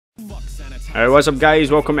What's up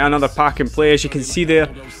guys, welcome to another pack and play. As you can see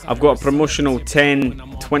there, I've got a promotional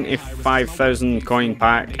 25,000 coin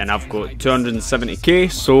pack and I've got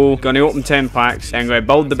 270k, so going to open 10 packs and I'm going to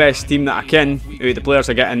build the best team that I can out of the players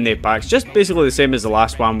I get in the packs, just basically the same as the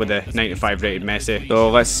last one with the 95 rated Messi. So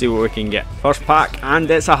let's see what we can get. First pack,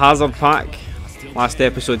 and it's a Hazard pack. Last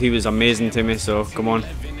episode he was amazing to me, so come on.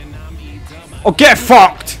 Oh, get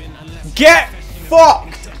fucked! Get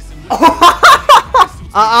fucked!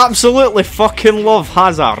 I absolutely fucking love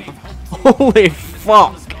Hazard. Holy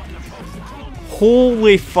fuck.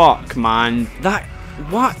 Holy fuck, man. That,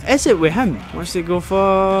 what is it with him? What's he go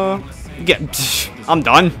for? I'm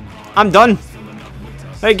done. I'm done.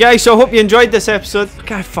 Right guys, so I hope you enjoyed this episode. I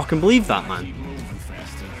can't fucking believe that, man.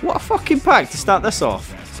 What a fucking pack to start this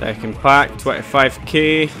off. Second pack,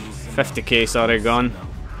 25k. 50k, sorry, gone.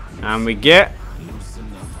 And we get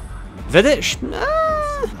Vidic.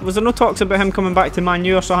 Was there no talks about him coming back to Man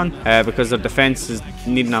U or something? Because their defence is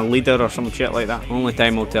needing a leader or some shit like that. Only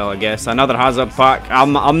time will tell, I guess. Another Hazard pack.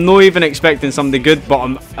 I'm not even expecting somebody good,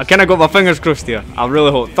 but I kind of got my fingers crossed here. I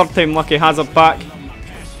really hope. Third time lucky Hazard pack.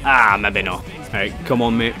 Ah, maybe not. Right, come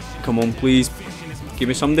on, mate. Come on, please. Give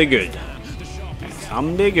me somebody good.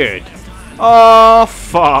 Somebody good. Oh,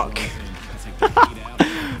 fuck.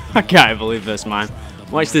 I can't believe this, man.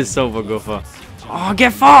 Watch this silver go for. Oh,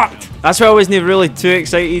 get fucked! That's why I wasn't really too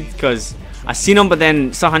excited, because I seen him, but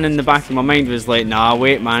then something in the back of my mind was like, nah,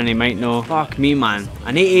 wait, man, he might know. Fuck me, man.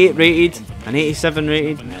 An 88 rated, an 87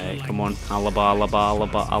 rated. Come on. Alaba.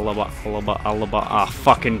 Ah,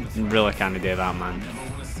 fucking really can't do that, man.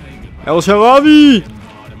 El Sharabi!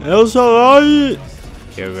 El Sharabi!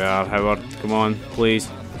 Here we are, Howard. Come on, please.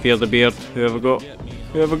 Fear the beard. Whoever got.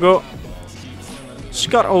 Whoever got.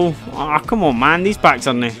 Skirtle. Ah, come on, man. These packs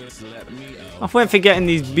aren't they? I went for getting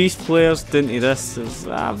these beast players into this.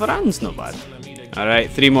 Varane's not bad.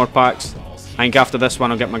 Alright, 3 more packs. I think after this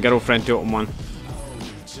one I'll get my girlfriend to open one.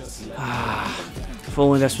 If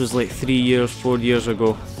only this was like 3 years, 4 years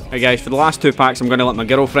ago. Right guys, for the last 2 packs I'm going to let my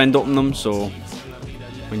girlfriend open them, so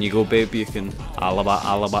when you go babe you can Alaba.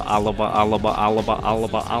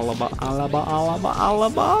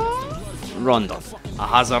 Rondo. A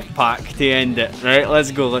Hazard pack to end it. Right,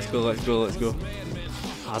 let's go.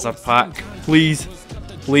 Hazard pack, please.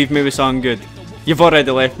 Leave me with something good. You've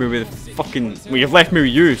already left me with fucking. Well, you've left me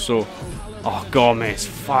with you, so. Oh, Gomez.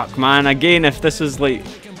 Fuck, man. Again, if this is like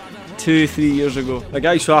 2-3 years ago. Right,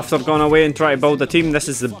 guys, so after going away and trying to build a team, this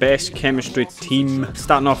is the best chemistry team.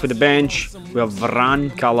 Starting off with the bench, we have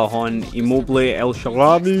Varane, Callahan, Immobile, El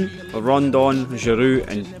Sharabi, Rondon, Giroud,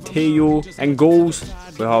 and Teo. In goals,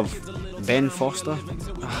 we have Ben Foster.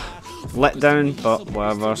 Let down, but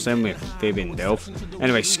whatever, same with Fabian Delph.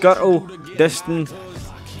 Anyway, Skirtle, Diston,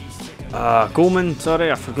 Coleman,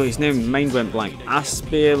 sorry, I forgot his name, mind went blank.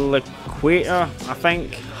 Aspilicueta, I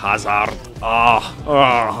think. Hazard.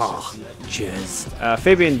 Cheers.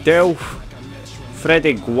 Fabian Delph,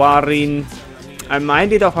 Freddie Guarin. I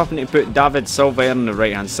ended up having to put David Silva on the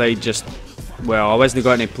right hand side, just, well, I wasn't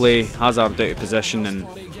going to play Hazard out of position and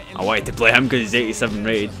I wanted to play him because he's 87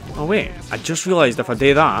 rated. Oh wait, I just realised if I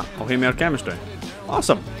do that, I'll have more chemistry.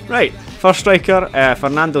 Awesome. Right, first striker,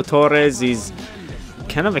 Fernando Torres. He's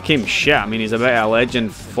kind of became shit. I mean, he's a bit of a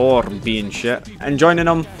legend for being shit. And joining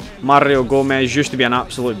him, Mario Gomez. Used to be an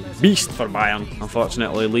absolute beast for Bayern.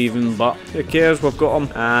 Unfortunately leaving, but who cares, we've got him.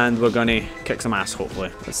 And we're going to kick some ass,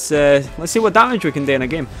 hopefully. Let's see what damage we can do in a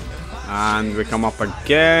game. And we come up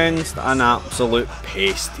against an absolute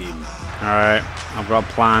pace team. Alright, I've got a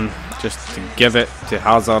plan just to give it to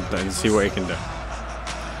Hazard and see what he can do.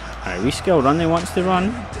 Alright, we skill run, he wants to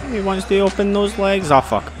run. He wants to open those legs. Ah,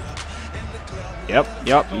 fuck. Yep.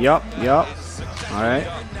 Alright,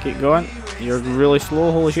 keep going. You're really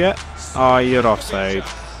slow, holy shit. Oh, you're offside.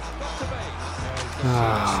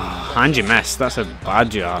 And you missed, that's a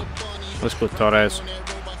bad job. Let's go Torres.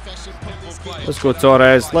 Let's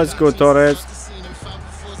go Torres.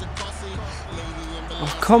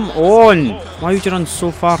 Oh, come on! Why would you run so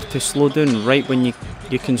far to slow down right when you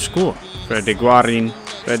can score? Freddie Guarin.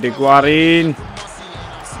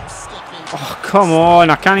 Oh, come on!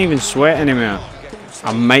 I can't even sweat anymore.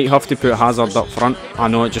 I might have to put Hazard up front. I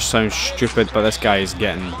know it just sounds stupid, but this guy is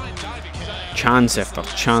getting chance after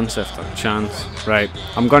chance after chance. Right,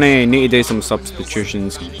 I'm gonna need to do some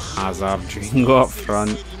substitutions. Hazard, you can go up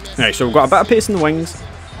front. Right, so we've got a bit of pace in the wings,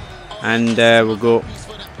 and we'll go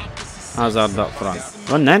Hazard up front.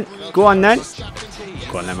 Run then. Go on then.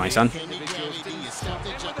 Go on then, my son.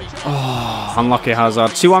 Oh, unlucky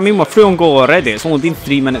Hazard. See what I mean? We're through on goal already. It's only been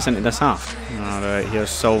 3 minutes into this half. Alright, here's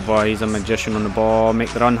Silva. He's a magician on the ball.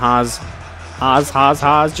 Make the run, Has.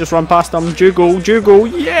 Just run past him. Jugo.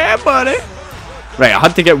 Yeah, buddy. Right, I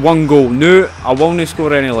had to get one goal. No, I won't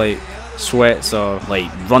score any like sweats or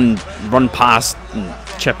like run past and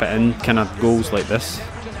chip it in kind of goals like this.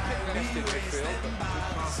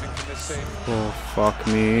 Oh, fuck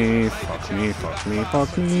me, fuck me, fuck me,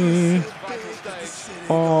 fuck me.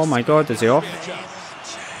 Oh my god, is he off?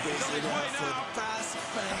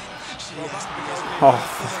 Oh,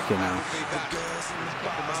 fucking hell.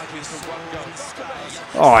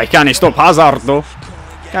 Oh, I can't stop Hazard though.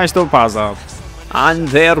 Can't stop Hazard. And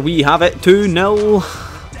there we have it,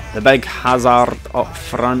 2-0. The big Hazard up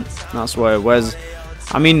front. That's what it was.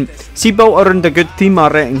 I mean, see, built around a good team, I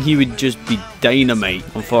reckon he would just be dynamite.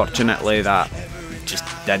 Unfortunately, that just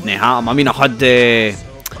didn't happen. I mean, I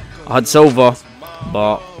had Silva,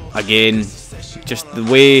 but again, just the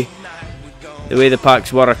way the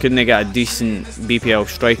packs were, I couldn't get a decent BPL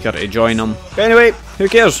striker to join them. But anyway, who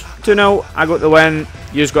cares? 2-0, I got the win.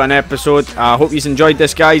 You've got an episode. I hope you enjoyed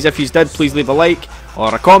this, guys. If you did, please leave a like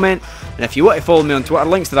or a comment. And if you want to follow me on Twitter,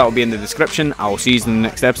 links to that will be in the description. I will see you in the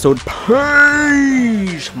next episode.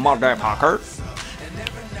 Peace, motherfucker.